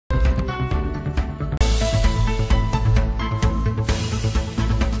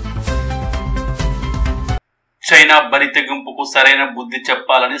China బరితెగింపుకు సరైన బుద్ధి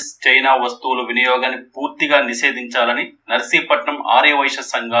చెప్పాలని, చైనా వస్తువుల వినియోగాన్ని పూర్తిగా నిషేధించాలని నర్సీపట్నం ఆర్యవైశ్య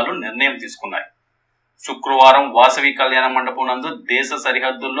సంఘాలు నిర్ణయం తీసుకున్నాయి. శుక్రవారం వాసవి కళ్యాణ మండపం నందు దేశ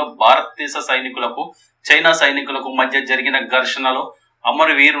సరిహద్దుల్లో భారతదేశ సైనికులకు, చైనా సైనికులకు మధ్య జరిగిన ఘర్షణలో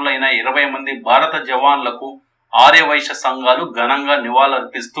అమరవీరులైన 20 మంది భారత జవాన్లకు ఆర్యవైశ్య సంఘాలు ఘనంగా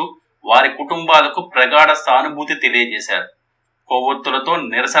నివాళులర్పిస్తూ వారి కుటుంబాలకు ప్రగాఢ సానుభూతి తెలియజేశారు. కొవ్వొత్తులతో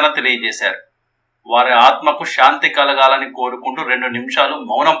నిరసన తెలియజేశారు. వారి ఆత్మకు శాంతి కలగాలని కోరుకుంటూ 2 నిమిషాలు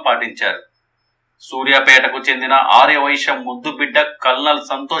మౌనం పాటించారు. సూర్యాపేటకు చెందిన ఆర్యవైశ్య ముద్దు బిడ్డ కల్నల్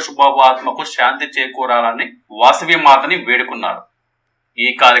సంతోష్ బాబు ఆత్మకు శాంతి చేకూరాలని వాసవి మాతని వేడుకున్నారు. ఈ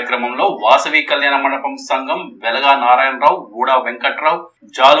కార్యక్రమంలో వాసవి కళ్యాణ మండపం సంఘం వెలగా నారాయణరావు, ఊడా వెంకట్రావు,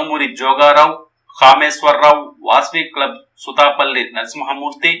 జాలుమూరి జోగారావు, కామేశ్వరరావు, వాసవి క్లబ్ సుతాపల్లి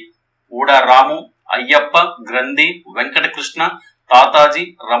నరసింహమూర్తి, ఊడా రాము, అయ్యప్ప, గ్రంథి, వెంకటకృష్ణ, తాతాజీ,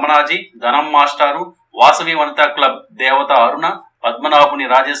 రమణాజీ, ధనం మాస్టారు, వాసవి వనితా క్లబ్ దేవత అరుణ, పద్మనాభుని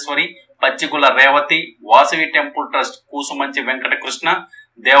రాజేశ్వరి, పచ్చిగుల రేవతి, వాసవి టెంపుల్ ట్రస్ట్ కూసుమంచి వెంకటకృష్ణ,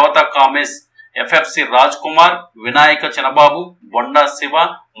 దేవత Kamesh, FFC Raj Kumar, Vinayaka Chinababu, Bonda Shiva,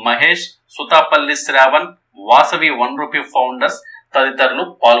 Mahesh, సుతాపల్లి Shravan, Vasavi 1 rupee founders తదితరులు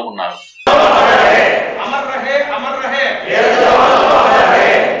పాల్గొన్నారు.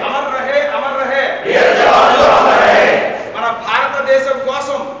 మన భారతదేశం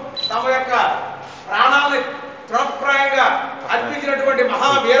కోసం తమ యొక్క ప్రాణాలను తృణప్రాయంగా అర్పించినటువంటి మహా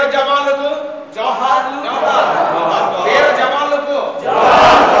వీర జవాన్లకు జోహార్లు, వీర జవాన్లకు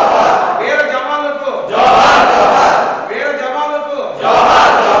వీర జవాన్లకు వీర జవాన్లకు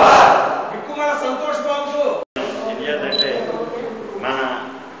ఎక్కువ సంతోష్ బాబుకు. ఎందుకంటే మన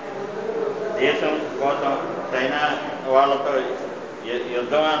దేశం కోసం చైనా వాళ్ళతో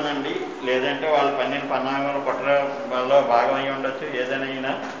యుద్ధం అనండి, లేదంటే వాళ్ళు పన్నెండు పన్నాగంలో కుట్రలో భాగమై ఉండొచ్చు.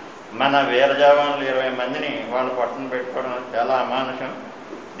 ఏదైనా మన వీర జవాన్లు 20 మందిని వాళ్ళు పట్టున పెట్టుకోవడం చాలా అమానుషం.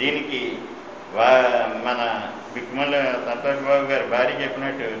 దీనికి మన బిక్కుమల్లి సంతోష్ బాబు గారి భార్య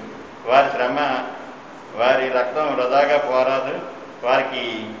చెప్పినట్టు వారి శ్రమ, వారి రక్తం వృధాగా పోరాదు, వారికి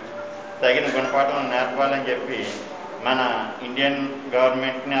తగిన గుణపాఠం నేర్పాలని చెప్పి మన ఇండియన్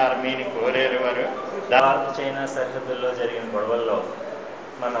గవర్నమెంట్ని, ఆర్మీని కోరారు. వారు భారత చైనా సరిహద్దుల్లో జరిగిన గొడవల్లో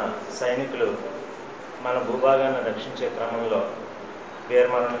మన సైనికులు మన భూభాగాన్ని రక్షించే క్రమంలో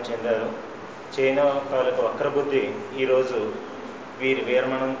వీరమరణం చెందారు. చైనా తాలూకు వక్రబుద్ధి ఈరోజు వీరి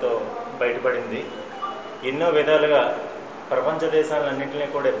వీరమరణంతో బయటపడింది. ఎన్నో విధాలుగా ప్రపంచ దేశాలన్నింటినీ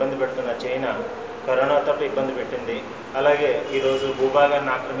కూడా ఇబ్బంది పెడుతున్న చైనా కరోనాతో ఇబ్బంది పెట్టింది. అలాగే ఈరోజు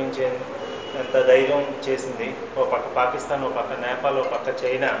భూభాగాన్ని ఆక్రమించే ఎంత ధైర్యం చేసింది. ఓ పక్క పాకిస్తాన్, ఓ పక్క నేపాల్, ఓ పక్క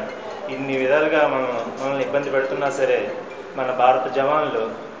చైనా, ఇన్ని విధాలుగా మనల్ని ఇబ్బంది పెడుతున్నా సరే మన భారత జవాన్లు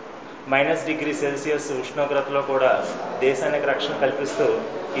 -°C ఉష్ణోగ్రతలో కూడా దేశానికి రక్షణ కల్పిస్తూ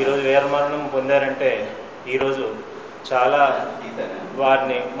ఈరోజు వీరమరణం పొందారంటే ఈరోజు చాలా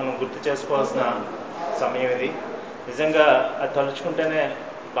వారిని మనం గుర్తు చేసుకోవాల్సిన సమయం ఇది. నిజంగా అది తలుచుకుంటేనే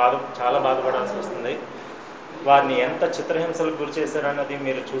చాలా బాధపడాల్సి వస్తుంది. వారిని ఎంత చిత్రహింసలకు గురి చేశారన్నది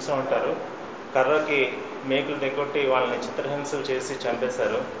మీరు చూసే ఉంటారు. కర్రకి మేకులు తెగొట్టి వాళ్ళని చిత్రహింసలు చేసి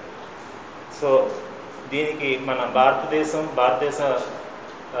చంపేశారు. సో దీనికి మన భారతదేశ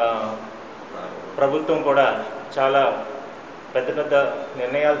ప్రభుత్వం కూడా చాలా పెద్ద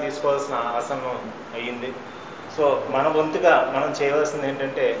నిర్ణయాలు తీసుకోవాల్సిన ఆసనం అయ్యింది. సో మన వంతుగా మనం చేయవలసింది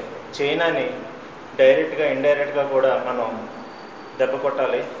ఏంటంటే చైనాని డైరెక్ట్గా ఇండైరెక్ట్గా కూడా మనం దెబ్బ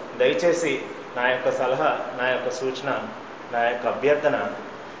కొట్టాలి. దయచేసి నా యొక్క సలహా, నా యొక్క సూచన, నా యొక్క అభ్యర్థన,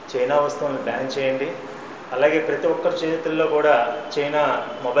 చైనా వస్తువులను బ్యాన్ చేయండి. అలాగే ప్రతి ఒక్కరి చేతుల్లో కూడా చైనా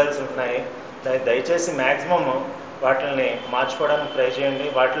మొబైల్స్ ఉంటున్నాయి. దయచేసి మ్యాక్సిమం వాటిని మార్చుకోవడానికి ట్రై చేయండి.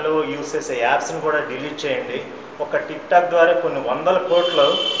 వాటిలో యూస్ చేసే యాప్స్ని కూడా డిలీట్ చేయండి. ఒక టిక్టాక్ ద్వారా కొన్ని 100 కోట్ల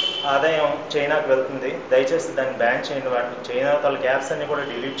ఆదాయం చైనాకు వెళ్తుంది. దయచేసి దాన్ని బ్యాన్ చేయండి. వాటిని చైనా తాలూకు యాప్స్ అన్ని కూడా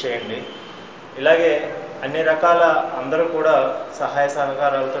డిలీట్ చేయండి. ఇలాగే అన్ని రకాల అందరూ కూడా సహాయ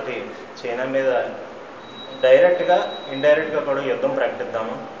సహకారాలతోటి చైనా మీద డైరెక్ట్గా ఇండైరెక్ట్గా కూడా యుద్ధం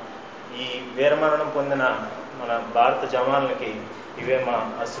ప్రకటిద్దాము. ఈ వీరమరణం పొందిన మన భారత జవాన్లకి ఇవే మా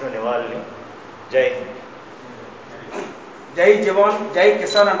అశ్రు నివాళులు. జై హింద్. జై జవాన్, జై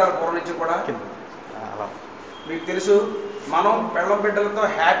కిసాన్ అంటారు పూర్వం నుంచి కూడా. మీకు తెలుసు, మనం పెళ్ళం బిడ్డలతో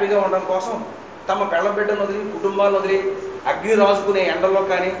హ్యాపీగా ఉండడం కోసం తమ పెళ్ళం బిడ్డను వదిలి, కుటుంబాలను వదిలి, అగ్ని రాజుకునే ఎండల్లో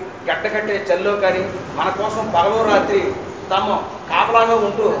కానీ, గడ్డ కట్టే చలిలో కానీ మన కోసం పగలు రాత్రి తమ కాపలాగా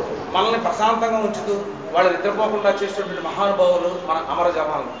ఉంటూ మనల్ని ప్రశాంతంగా ఉంచుతూ వాళ్ళు నిద్రపోకుండా చేసేటువంటి మహానుభావులు మన అమర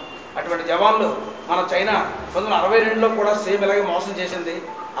జవాన్లు. అటువంటి జవాన్లు మన చైనా 1962లో కూడా సేమ్ ఇలాగే మోసం చేసింది.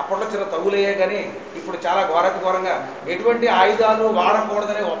 అప్పట్లో చిన్న తగులయ్యాయి, కానీ ఇప్పుడు చాలా ఘోరంగా ఎటువంటి ఆయుధాలు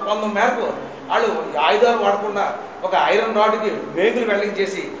వాడకూడదనే ఒప్పందం మేరకు వాళ్ళు ఆయుధాలు వాడకుండా ఒక ఐరన్ రాడ్కి మేకులు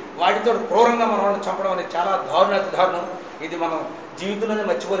వెల్లించేసి వాటితో క్రూరంగా మన వాళ్ళని చంపడం అనేది చాలా దారుణం. ఇది మనం జీవితంలోనే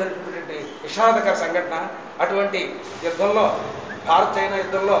మర్చిపోలేనటువంటి విషాదకర సంఘటన. అటువంటి యుద్ధంలో, భారత్ చైనా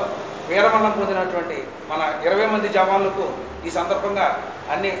యుద్ధంలో వీరమరణం పొందినటువంటి మన 20 మంది జవాన్లకు ఈ సందర్భంగా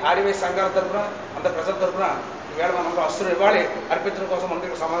అన్ని ఆర్యవైశ్య సంఘాల తరఫున, అంత ప్రజల తరఫున ఈవేళ మనం అస్త్రం ఇవ్వాలి అర్పించడం కోసం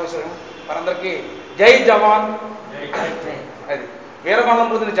అందరికీ సమావేశం. మనందరికీ జై జవాన్, అది వీరమరణం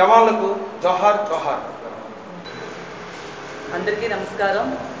పొందిన జవాన్లకు జోహార్ జోహార్. అందరికీ నమస్కారం.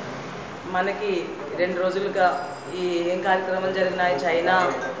 మనకి 2 రోజులుగా ఈ ఏం కార్యక్రమం జరిగినాయి, చైనా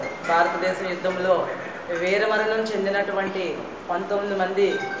భారతదేశం యుద్ధంలో వీరమరణం చెందినటువంటి 19 మంది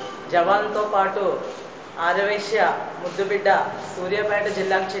జవాన్తో పాటు ఆర్యవైశ్య ముద్దుబిడ్డ సూర్యాపేట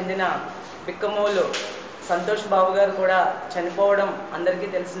జిల్లాకు చెందిన బిక్కమోలు సంతోష్ బాబు గారు కూడా చనిపోవడం అందరికీ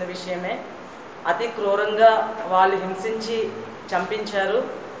తెలిసిన విషయమే. అతి క్రూరంగా వాళ్ళు హింసించి చంపించారు.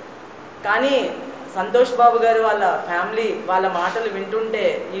 కానీ సంతోష్ బాబు గారు వాళ్ళ ఫ్యామిలీ వాళ్ళ మాటలు వింటుంటే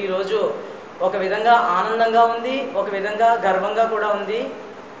ఈరోజు ఒక విధంగా ఆనందంగా ఉంది, ఒక విధంగా గర్వంగా కూడా ఉంది.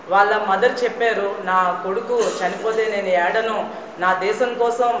 వాళ్ళ మదర్ చెప్పారు, నా కొడుకు చనిపోతే నేను ఏడను, నా దేశం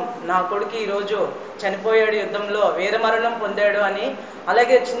కోసం నా కొడుకు ఈరోజు చనిపోయాడు, యుద్ధంలో వీరమరణం పొందాడు అని.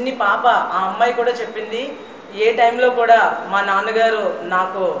 అలాగే చిన్ని పాప, ఆ అమ్మాయి కూడా చెప్పింది, ఏ టైంలో కూడా మా నాన్నగారు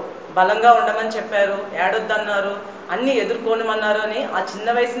నాకు బలంగా ఉండమని చెప్పారు, ఏడొద్దన్నారు, అన్నీ ఎదుర్కోనమన్నారు అని. ఆ చిన్న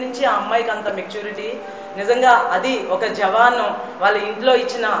వయసు నుంచి ఆ అమ్మాయికి అంత మెచ్యూరిటీ. నిజంగా అది ఒక జవాను వాళ్ళ ఇంట్లో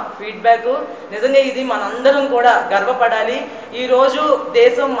ఇచ్చిన ఫీడ్బ్యాక్. నిజంగా ఇది మనందరం కూడా గర్వపడాలి. ఈరోజు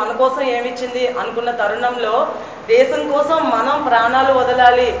దేశం మన కోసం ఏమిచ్చింది అనుకున్న తరుణంలో దేశం కోసం మనం ప్రాణాలు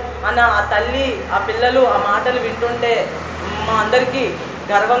వదలాలి అన్న ఆ తల్లి, ఆ పిల్లలు ఆ మాటలు వింటుంటే మా అందరికీ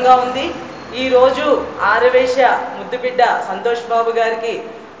గర్వంగా ఉంది. ఈరోజు ఆర్యవైశ్య ముద్దుబిడ్డ సంతోష్ బాబు గారికి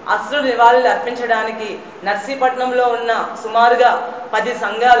అశ్రు నివాళులు అర్పించడానికి నర్సీపట్నంలో ఉన్న సుమారుగా 10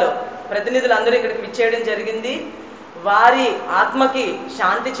 సంఘాలు ప్రతినిధులందరూ ఇక్కడికి విచ్చేయడం జరిగింది. వారి ఆత్మకి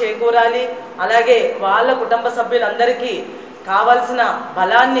శాంతి చేకూరాలి, అలాగే వాళ్ళ కుటుంబ సభ్యులందరికీ కావలసిన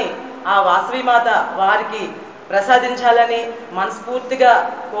బలాన్ని ఆ వాసవిమాత వారికి ప్రసాదించాలని మనస్ఫూర్తిగా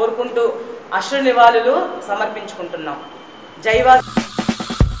కోరుకుంటూ అశ్రు నివాళులు సమర్పించుకుంటున్నాం. జైవా.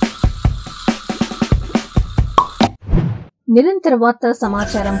 నిరంతర వార్తా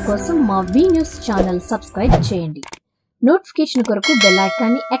సమాచారం కోసం మా వి న్యూస్ ఛానల్ సబ్స్క్రైబ్ చేయండి. నోటిఫికేషన్ కొరకు బెల్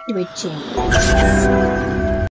ఐకాన్ని యాక్టివేట్ చేయండి.